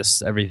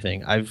 artists,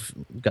 everything. I've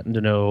gotten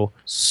to know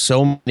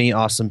so many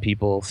awesome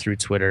people through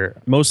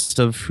Twitter, most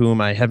of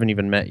whom I haven't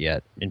even met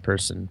yet in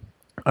person.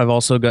 I've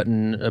also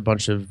gotten a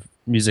bunch of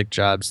music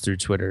jobs through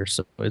Twitter,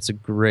 so it's a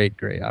great,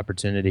 great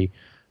opportunity.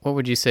 What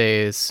would you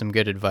say is some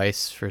good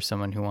advice for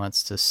someone who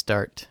wants to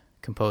start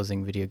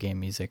composing video game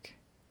music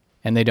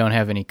and they don't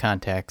have any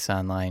contacts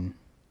online?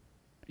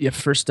 Yeah,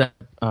 first step,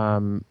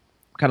 kind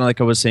of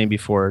like I was saying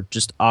before,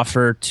 just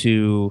offer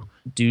to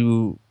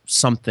do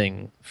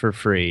something for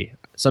free.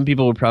 Some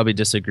people would probably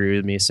disagree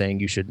with me saying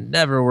you should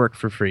never work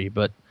for free,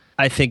 but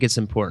I think it's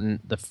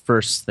important, the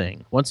first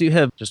thing. Once you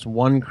have just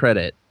one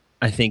credit,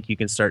 I think you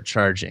can start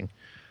charging.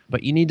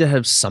 But you need to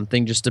have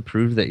something just to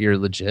prove that you're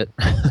legit.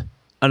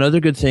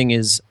 Another good thing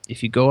is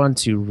if you go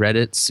onto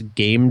Reddit's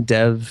game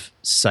dev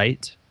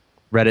site,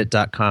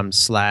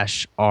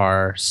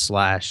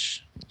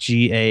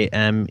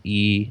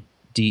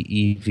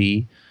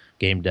 reddit.com/r/GAMEDEV,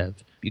 game dev.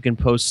 You can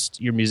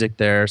post your music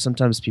there.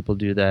 Sometimes people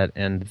do that,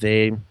 and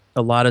they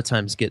a lot of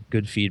times get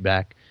good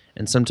feedback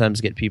and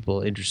sometimes get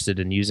people interested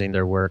in using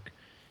their work.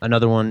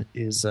 Another one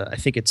is, I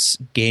think it's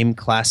Game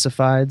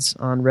Classifieds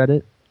on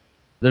Reddit.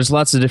 There's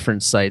lots of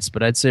different sites,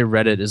 but I'd say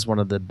Reddit is one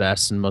of the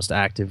best and most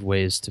active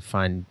ways to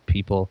find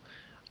people.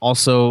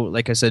 Also,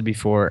 like I said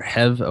before,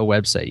 have a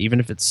website, even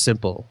if it's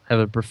simple. Have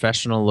a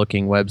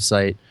professional-looking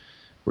website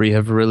where you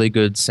have really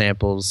good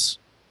samples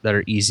that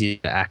are easy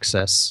to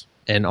access,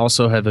 and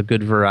also have a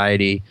good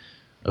variety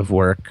of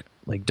work.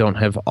 Like, don't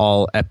have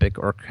all epic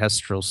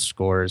orchestral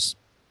scores.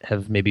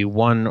 Have maybe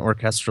one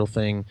orchestral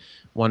thing,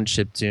 one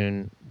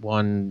chiptune,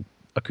 one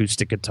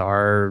acoustic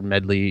guitar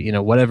medley,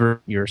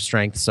 whatever your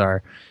strengths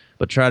are.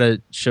 But try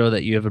to show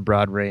that you have a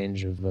broad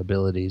range of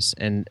abilities.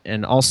 And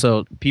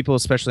also, people,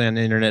 especially on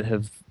the internet,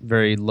 have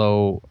very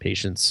low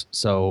patience.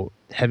 So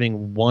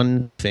having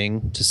one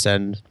thing to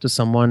send to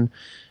someone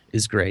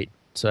is great.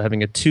 So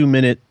having a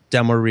 2-minute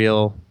demo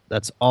reel,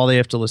 that's all they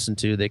have to listen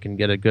to. They can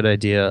get a good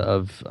idea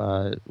of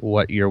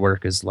what your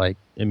work is like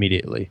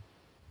immediately.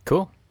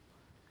 Cool.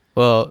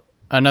 Well,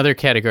 another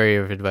category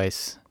of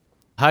advice.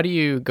 How do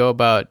you go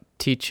about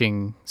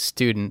teaching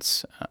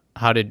students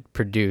how to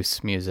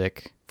produce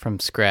music from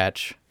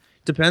scratch?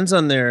 Depends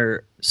on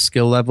their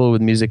skill level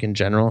with music in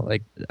general.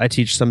 Like, I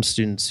teach some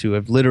students who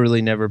have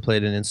literally never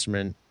played an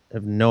instrument,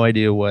 have no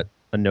idea what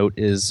a note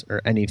is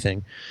or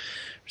anything.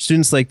 For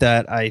students like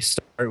that, I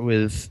start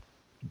with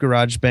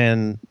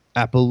GarageBand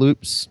Apple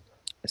loops.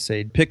 I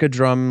say, pick a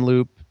drum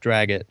loop,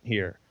 drag it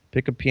here.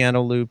 Pick a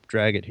piano loop,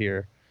 drag it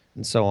here,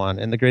 and so on.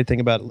 And the great thing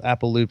about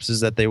Apple loops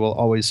is that they will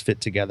always fit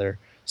together.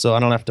 So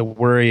I don't have to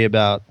worry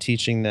about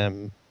teaching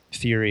them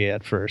theory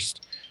at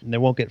first. And they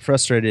won't get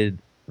frustrated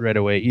right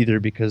away either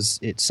because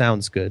it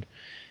sounds good.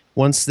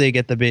 Once they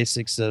get the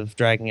basics of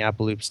dragging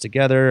Apple loops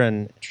together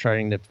and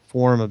trying to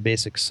form a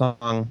basic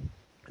song,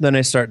 then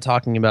I start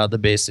talking about the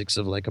basics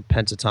of like a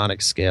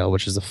pentatonic scale,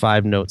 which is a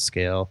 5-note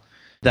scale.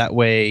 That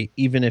way,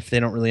 even if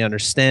they don't really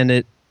understand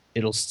it,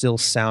 it'll still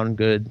sound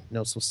good.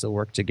 Notes will still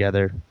work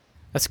together.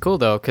 That's cool,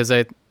 though, because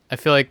I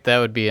feel like that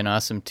would be an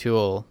awesome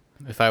tool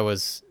if I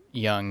was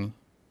young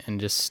and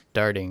just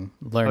starting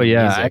learning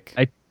music.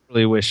 I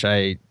really wish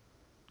I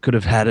could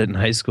have had it in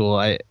high school.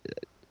 I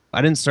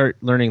didn't start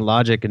learning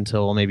Logic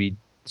until maybe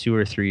 2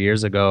 or 3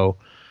 years ago.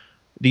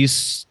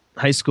 These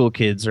high school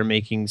kids are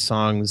making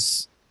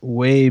songs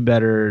way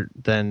better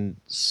than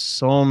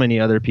so many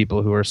other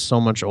people who are so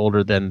much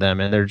older than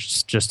them, and they're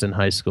just in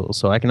high school.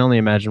 So I can only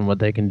imagine what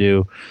they can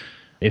do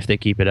if they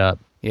keep it up.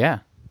 Yeah.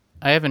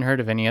 I haven't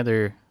heard of any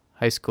other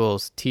high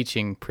schools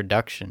teaching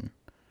production.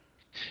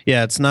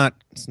 Yeah, it's not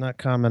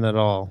common at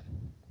all.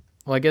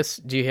 Well, I guess,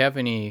 do you have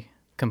any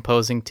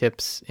composing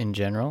tips in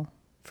general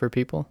for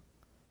people?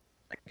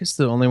 I guess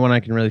the only one I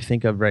can really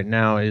think of right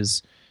now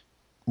is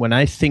when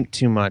I think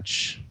too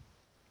much,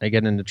 I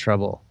get into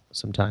trouble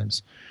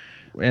sometimes.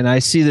 And I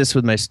see this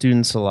with my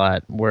students a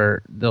lot,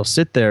 where they'll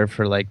sit there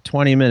for like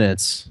 20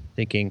 minutes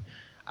thinking,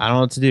 I don't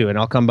know what to do. And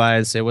I'll come by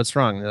and say, what's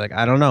wrong? And they're like,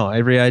 I don't know.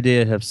 Every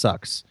idea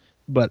sucks.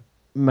 But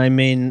my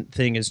main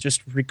thing is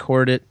just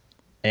record it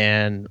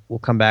and we'll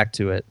come back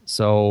to it.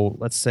 So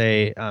let's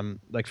say,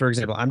 like for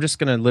example, I'm just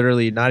going to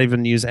literally not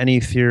even use any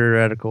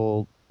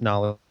theoretical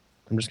knowledge.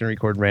 I'm just going to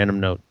record random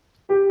note.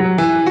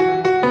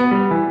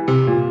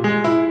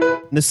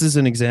 This is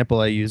an example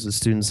I use with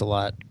students a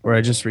lot, where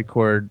I just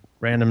record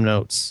random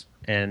notes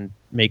and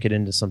make it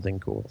into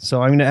something cool.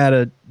 So I'm going to add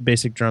a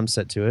basic drum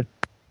set to it.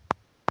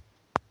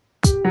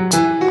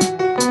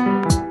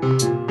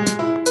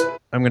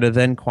 I'm going to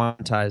then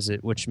quantize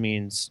it, which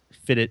means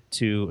fit it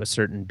to a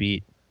certain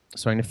beat.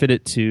 So I'm going to fit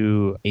it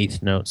to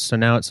eighth notes. So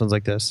now it sounds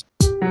like this.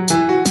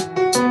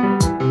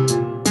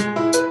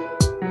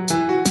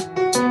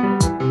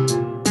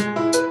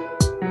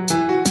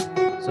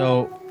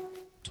 So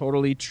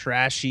totally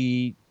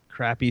trashy,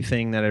 crappy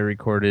thing that I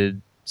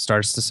recorded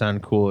starts to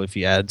sound cool if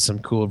you add some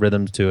cool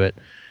rhythms to it.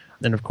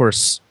 And of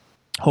course,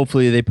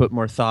 hopefully they put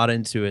more thought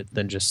into it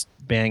than just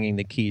banging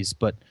the keys.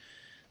 But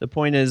the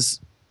point is,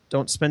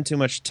 don't spend too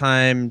much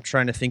time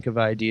trying to think of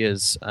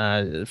ideas.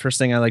 The first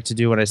thing I like to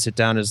do when I sit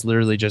down is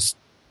literally just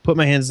put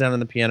my hands down on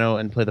the piano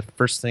and play the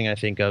first thing I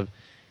think of.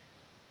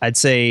 I'd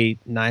say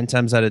 9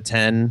 times out of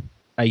 10,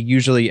 I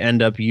usually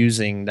end up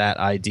using that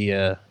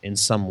idea in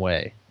some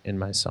way in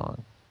my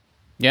song.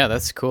 Yeah,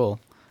 that's cool.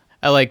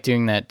 I like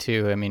doing that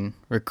too. I mean,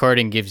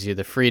 recording gives you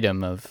the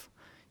freedom of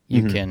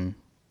you can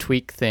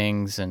tweak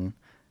things, and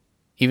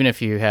even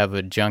if you have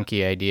a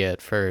junky idea at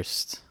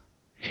first.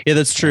 Yeah,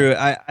 that's true.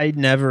 I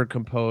never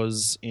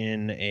compose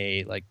in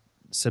a like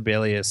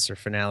Sibelius or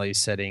finale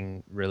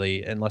setting,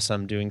 really, unless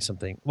I'm doing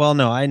something. Well,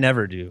 no, I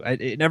never do.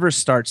 It never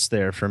starts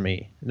there for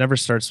me. It never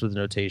starts with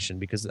notation,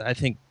 because I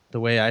think the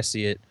way I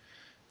see it,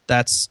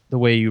 that's the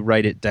way you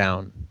write it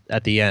down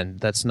at the end.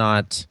 That's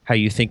not how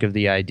you think of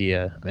the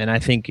idea. And I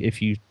think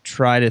if you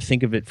try to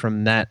think of it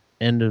from that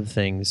end of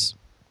things,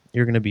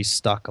 you're going to be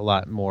stuck a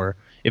lot more.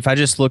 If I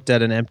just looked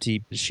at an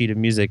empty sheet of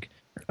music,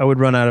 I would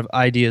run out of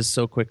ideas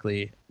so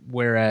quickly.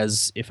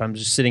 Whereas if I'm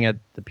just sitting at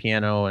the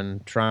piano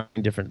and trying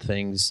different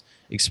things,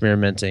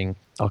 experimenting,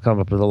 I'll come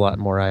up with a lot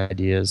more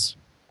ideas.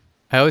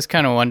 I always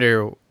kind of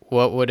wonder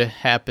what would have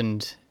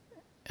happened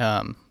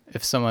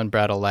if someone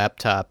brought a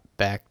laptop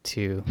back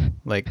to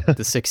like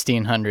the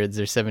 1600s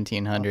or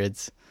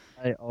 1700s.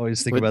 I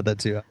always think about that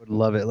too. I would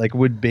love it. Like,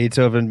 would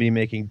Beethoven be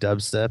making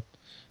dubstep?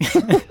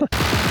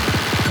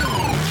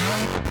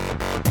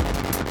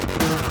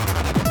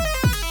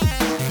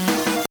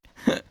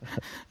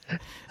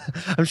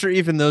 I'm sure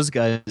even those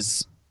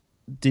guys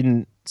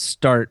didn't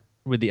start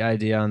with the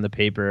idea on the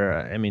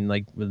paper. I mean,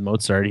 like with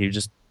Mozart, he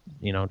just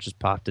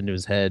popped into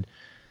his head.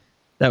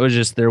 That was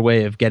just their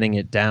way of getting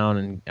it down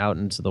and out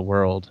into the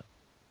world.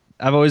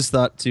 I've always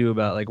thought too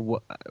about like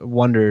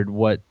wondered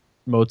what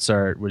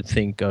Mozart would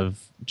think of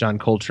John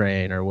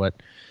Coltrane, or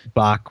what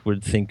Bach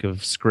would think of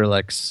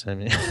Skrillex. I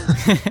mean,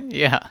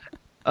 yeah.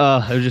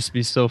 It would just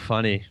be so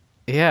funny.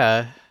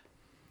 Yeah.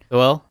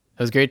 Well,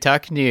 it was great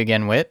talking to you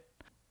again, Whit.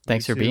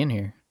 Thanks for being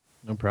here.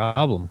 No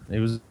problem. It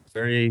was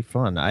very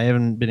fun. I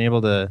haven't been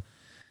able to...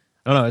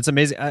 I don't know. It's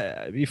amazing.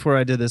 Before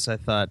I did this, I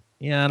thought,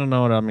 I don't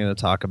know what I'm going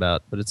to talk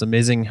about, but it's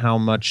amazing how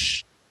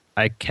much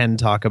I can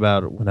talk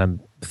about when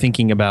I'm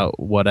thinking about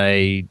what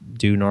I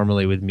do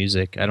normally with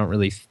music. I don't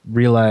really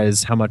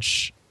realize how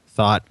much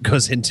thought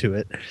goes into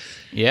it.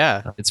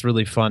 Yeah. It's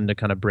really fun to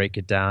kind of break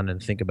it down and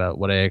think about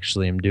what I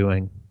actually am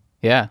doing.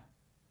 Yeah.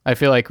 I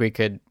feel like we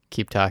could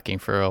keep talking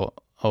for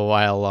a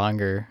while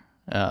longer,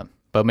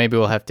 but maybe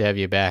we'll have to have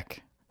you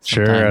back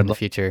sometime in the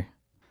future.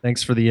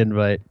 Thanks for the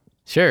invite.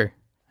 Sure.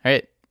 All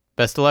right.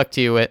 Best of luck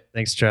to you, Whit.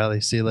 Thanks,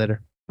 Charlie. See you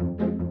later.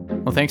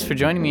 Well, thanks for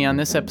joining me on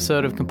this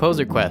episode of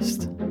Composer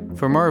Quest.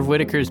 For more of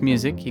Whitaker's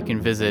music, you can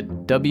visit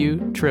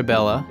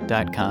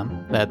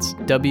wtrebella.com. That's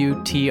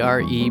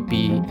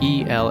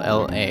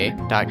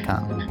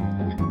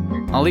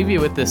WTREBELLA.com. I'll leave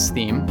you with this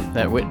theme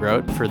that Whit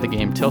wrote for the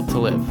game Tilt to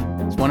Live.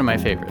 It's one of my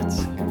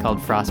favorites,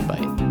 called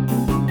Frostbite.